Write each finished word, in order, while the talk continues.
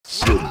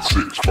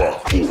10, 6,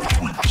 5, 4, 3,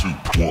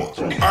 2,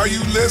 1. Are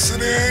you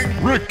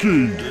listening?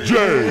 Ricky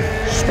J.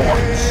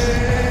 Sports.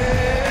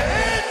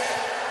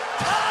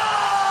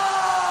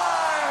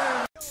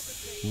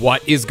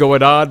 What is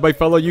going on, my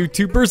fellow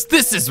YouTubers?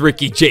 This is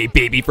Ricky J,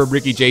 baby, from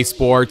Ricky J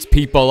Sports.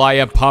 People, I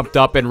am pumped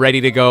up and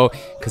ready to go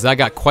because I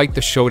got quite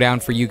the showdown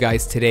for you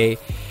guys today.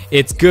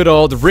 It's good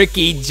old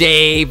Ricky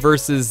J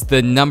versus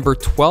the number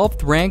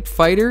 12th ranked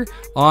fighter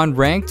on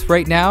ranked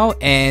right now,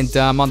 and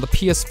on the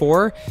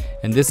PS4.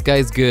 And this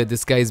guy's good,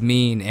 this guy's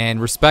mean,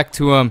 and respect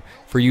to him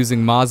for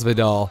using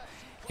Masvidal.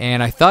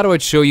 And I thought I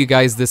would show you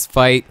guys this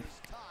fight.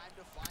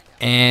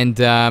 And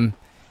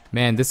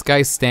man, this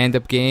guy's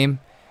stand-up game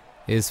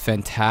is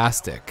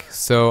fantastic.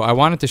 So I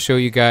wanted to show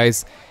you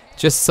guys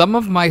just some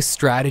of my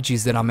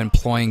strategies that I'm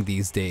employing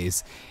these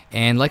days.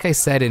 And like I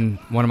said in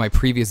one of my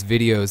previous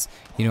videos,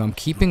 you know, I'm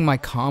keeping my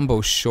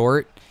combos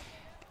short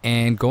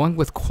and going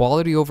with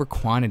quality over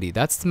quantity.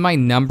 That's my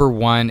number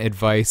one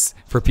advice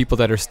for people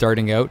that are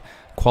starting out.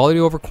 Quality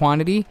over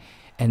quantity,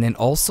 and then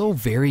also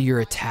vary your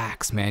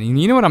attacks, man.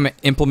 You know what I'm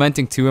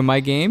implementing too in my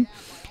game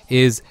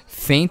is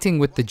feinting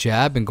with the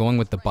jab and going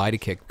with the body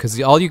kick. Because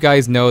all you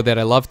guys know that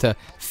I love to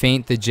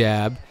feint the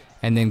jab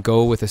and then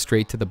go with a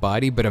straight to the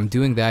body, but I'm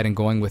doing that and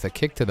going with a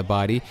kick to the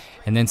body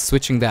and then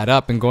switching that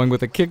up and going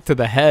with a kick to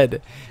the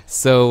head.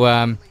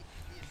 So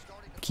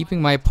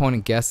keeping my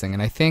opponent guessing.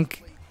 And I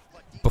think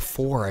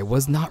before I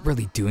was not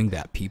really doing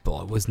that, people.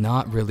 I was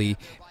not really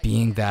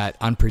being that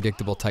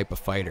unpredictable type of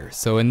fighter.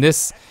 So in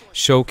this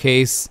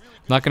showcase,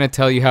 I'm not going to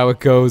tell you how it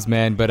goes,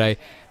 man, but I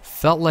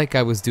felt like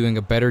I was doing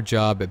a better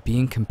job at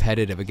being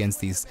competitive against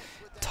these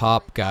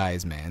top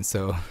guys, man.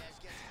 So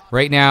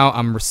right now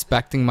I'm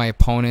respecting my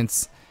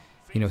opponent's,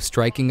 you know,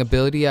 striking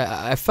ability.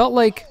 I felt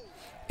like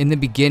in the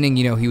beginning,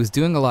 you know, he was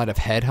doing a lot of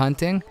head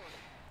hunting,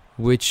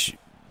 which,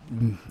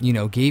 you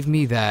know, gave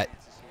me that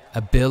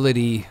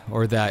ability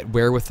or that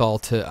wherewithal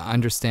to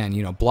understand,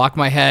 you know, block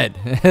my head.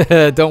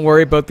 Don't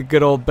worry about the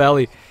good old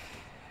belly,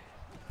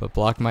 but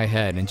block my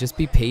head and just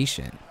be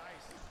patient.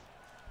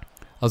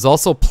 I was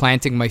also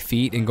planting my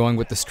feet and going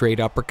with the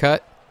straight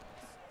uppercut.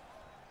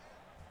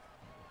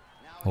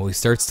 Oh, he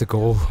starts to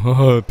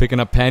go, picking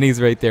up pennies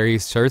right there. He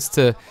starts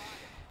to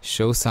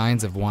show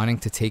signs of wanting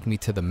to take me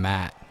to the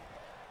mat.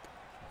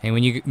 And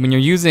when you're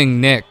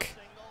using Nick,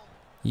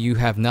 you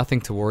have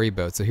nothing to worry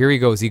about. So here he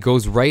goes. He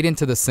goes right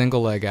into the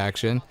single leg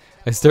action.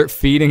 I start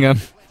feeding him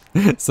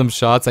some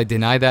shots. I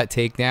deny that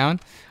takedown.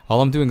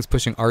 All I'm doing is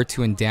pushing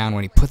R2 and down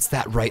when he puts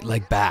that right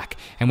leg back.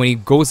 And when he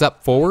goes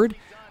up forward,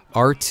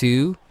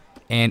 R2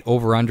 and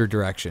over-under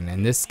direction.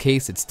 In this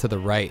case, it's to the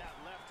right.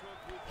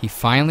 He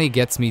finally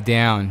gets me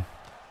down.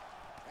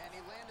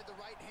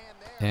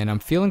 And I'm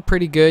feeling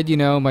pretty good, you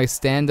know, my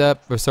stamina,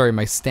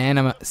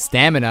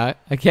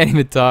 I can't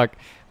even talk.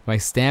 My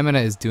stamina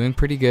is doing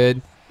pretty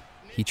good.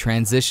 He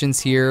transitions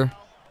here.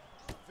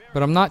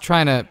 But I'm not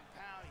trying to,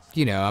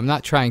 you know, I'm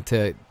not trying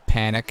to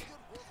panic.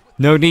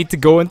 No need to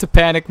go into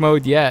panic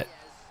mode yet.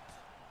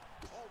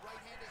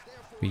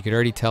 You could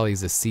already tell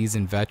he's a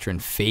seasoned veteran,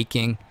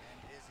 faking.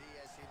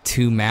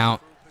 2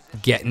 mount,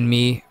 getting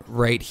me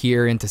right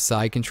here into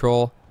side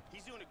control.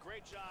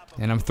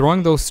 And I'm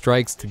throwing those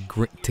strikes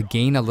to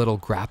gain a little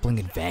grappling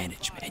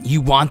advantage, man.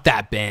 You want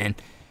that, man.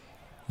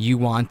 You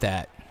want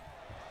that.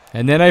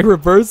 And then I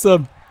reverse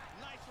him.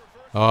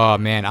 Oh,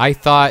 man. I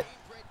thought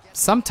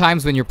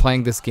sometimes when you're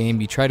playing this game,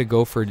 you try to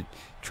go for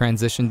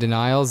transition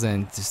denials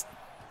and just,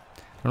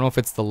 I don't know if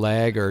it's the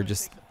leg or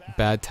just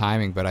bad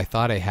timing, but I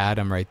thought I had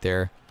him right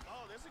there.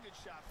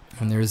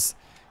 And there's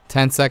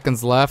 10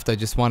 seconds left. I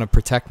just want to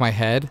protect my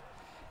head.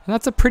 And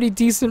that's a pretty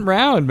decent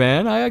round,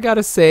 man. I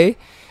gotta say.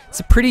 It's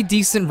a pretty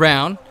decent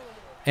round.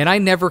 And I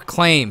never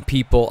claim,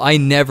 people, I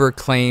never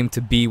claim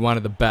to be one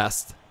of the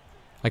best.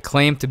 I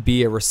claim to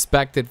be a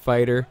respected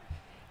fighter.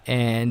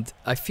 And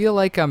I feel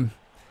like I'm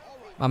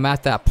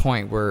at that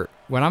point where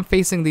when I'm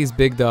facing these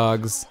big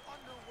dogs,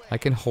 I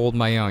can hold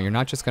my own. You're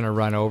not just going to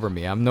run over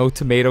me. I'm no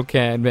tomato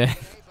can, man.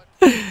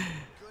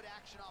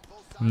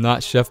 I'm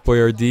not Chef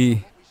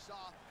Boyardee.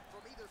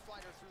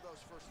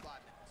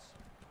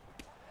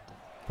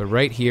 But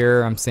right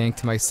here, I'm saying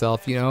to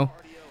myself, you know,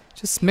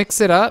 just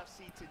mix it up.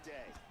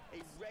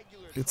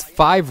 It's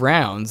 5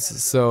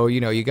 rounds, so,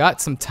 you know, you got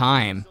some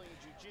time.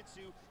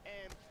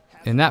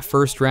 In that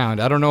first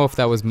round, I don't know if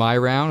that was my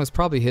round. It was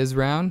probably his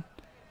round.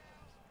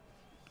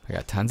 I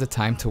got tons of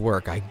time to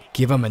work. I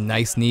give him a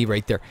nice knee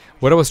right there.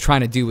 What I was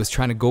trying to do was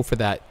trying to go for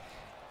that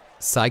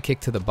side kick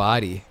to the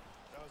body,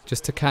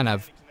 just to kind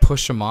of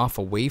push him off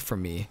away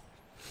from me.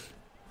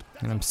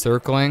 And I'm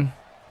circling.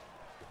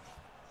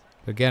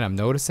 Again, I'm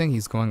noticing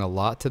he's going a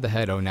lot to the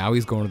head. Oh, now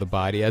he's going to the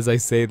body as I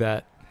say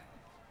that.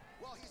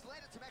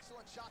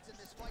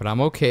 But I'm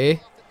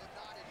okay.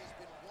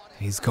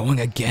 He's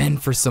going again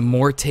for some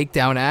more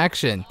takedown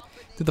action.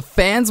 Do the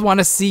fans want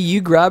to see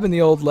you grabbing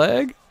the old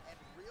leg?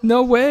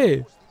 No way.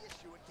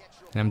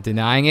 And I'm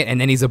denying it,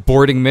 and then he's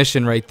aborting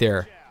mission right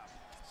there.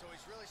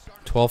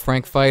 12th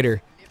ranked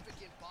fighter.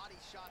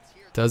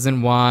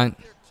 Doesn't want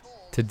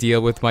to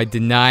deal with my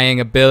denying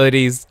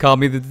abilities. Call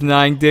me the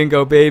denying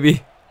dingo,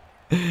 baby.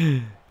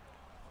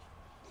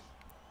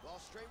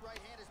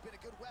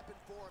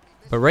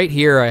 But right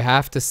here, I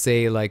have to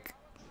say, like,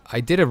 I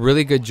did a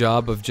really good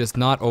job of just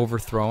not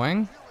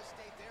overthrowing.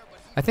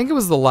 I think it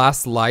was the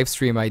last live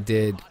stream I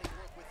did.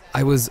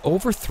 I was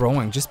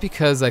overthrowing just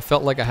because I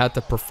felt like I had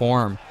to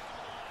perform.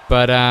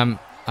 But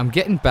I'm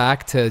getting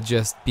back to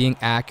just being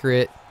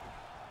accurate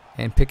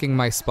and picking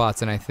my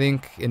spots. And I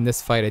think in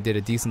this fight, I did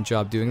a decent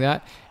job doing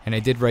that. And I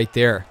did right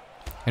there.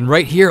 And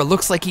right here, it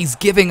looks like he's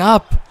giving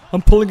up.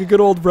 I'm pulling a good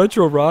old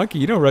Retro Rocky.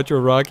 You know Retro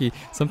Rocky.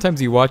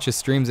 Sometimes you watch his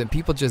streams and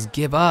people just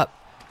give up.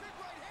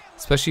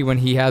 Especially when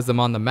he has them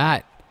on the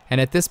mat.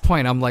 And at this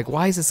point, I'm like,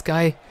 why is this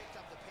guy...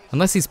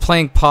 Unless he's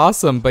playing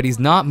possum, but he's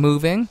not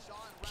moving.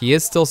 He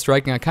is still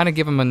striking. I kind of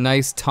give him a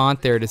nice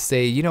taunt there to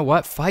say, you know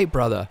what? Fight,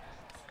 brother.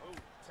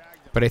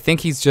 But I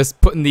think he's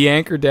just putting the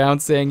anchor down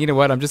saying, you know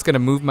what? I'm just going to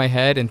move my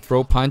head and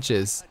throw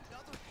punches.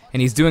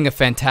 And he's doing a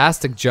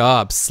fantastic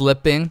job.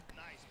 Slipping.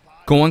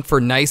 Going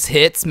for nice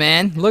hits,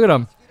 man. Look at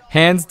him.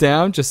 Hands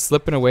down, just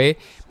slipping away.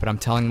 But I'm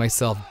telling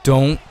myself,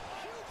 don't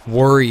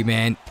worry,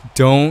 man.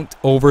 Don't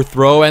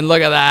overthrow. And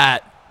look at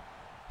that.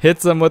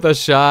 Hits him with a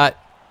shot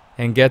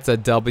and gets a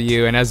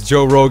W. And as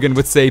Joe Rogan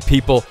would say,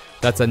 people,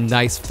 that's a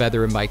nice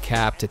feather in my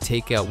cap to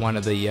take out one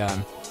of the, you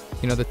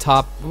know, the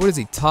top, what is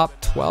he, top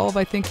 12,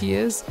 I think he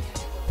is.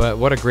 But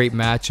what a great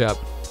matchup.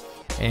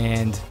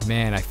 And,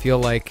 man, I feel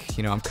like,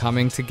 you know, I'm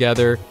coming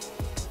together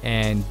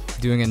and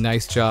doing a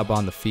nice job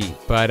on the feet.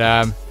 But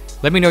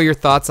let me know your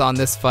thoughts on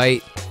this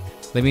fight.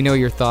 Let me know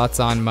your thoughts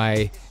on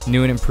my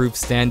new and improved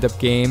stand-up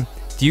game.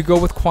 Do you go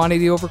with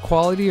quantity over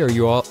quality, or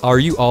are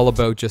you all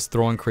about just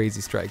throwing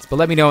crazy strikes? But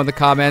let me know in the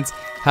comments.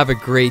 Have a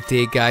great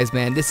day, guys,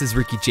 man. This is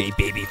Ricky J,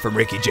 baby, from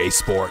Ricky J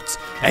Sports,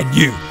 and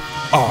you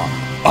are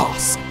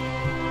awesome.